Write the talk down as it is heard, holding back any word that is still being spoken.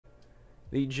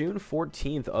The June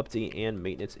 14th update and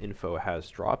maintenance info has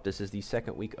dropped. This is the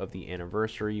second week of the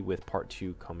anniversary, with part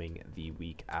 2 coming the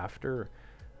week after.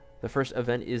 The first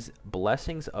event is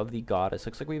Blessings of the Goddess.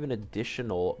 Looks like we have an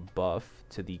additional buff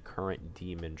to the current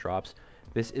demon drops.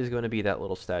 This is going to be that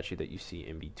little statue that you see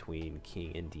in between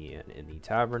King and Deanne in the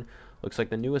tavern. Looks like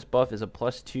the newest buff is a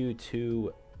 +2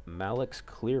 to Malek's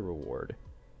clear reward.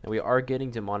 Now we are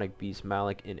getting Demonic Beast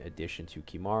Malek in addition to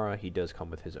Kimara. He does come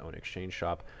with his own exchange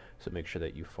shop, so make sure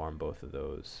that you farm both of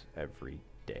those every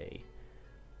day.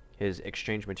 His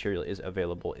exchange material is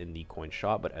available in the coin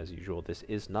shop, but as usual, this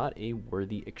is not a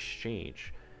worthy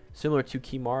exchange. Similar to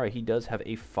Kimara, he does have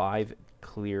a 5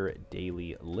 clear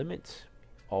daily limit.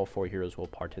 All 4 heroes will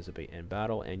participate in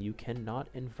battle, and you cannot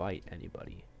invite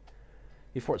anybody.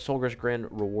 The Fort Solgar's Grand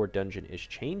Reward Dungeon is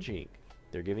changing.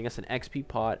 They're giving us an XP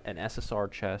pot, an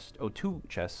SSR chest, 2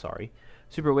 chests, sorry,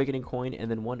 Super Awakening coin, and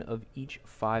then one of each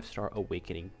 5-star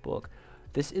Awakening book.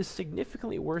 This is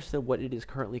significantly worse than what it is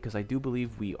currently, because I do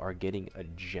believe we are getting a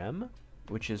gem,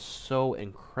 which is so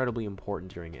incredibly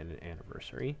important during an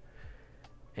anniversary.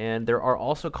 And there are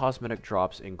also cosmetic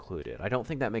drops included. I don't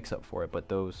think that makes up for it, but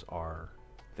those are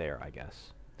there, I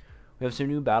guess. We have some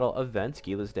new battle events.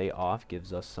 Gila's Day Off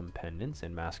gives us some pendants,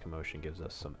 and Mass Commotion gives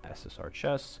us some SSR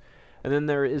chests. And then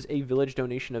there is a village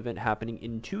donation event happening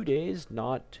in 2 days,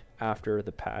 not after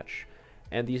the patch.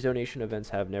 And these donation events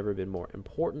have never been more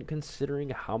important,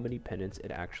 considering how many pendants it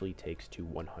actually takes to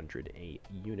 100 a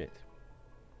unit.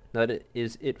 That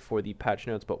is it for the patch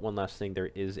notes, but one last thing, there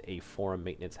is a forum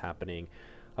maintenance happening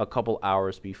a couple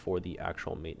hours before the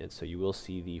actual maintenance, so you will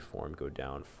see the forum go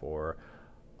down for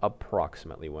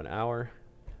approximately 1 hour.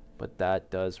 But that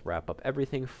does wrap up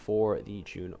everything for the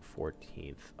June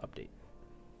 14th update.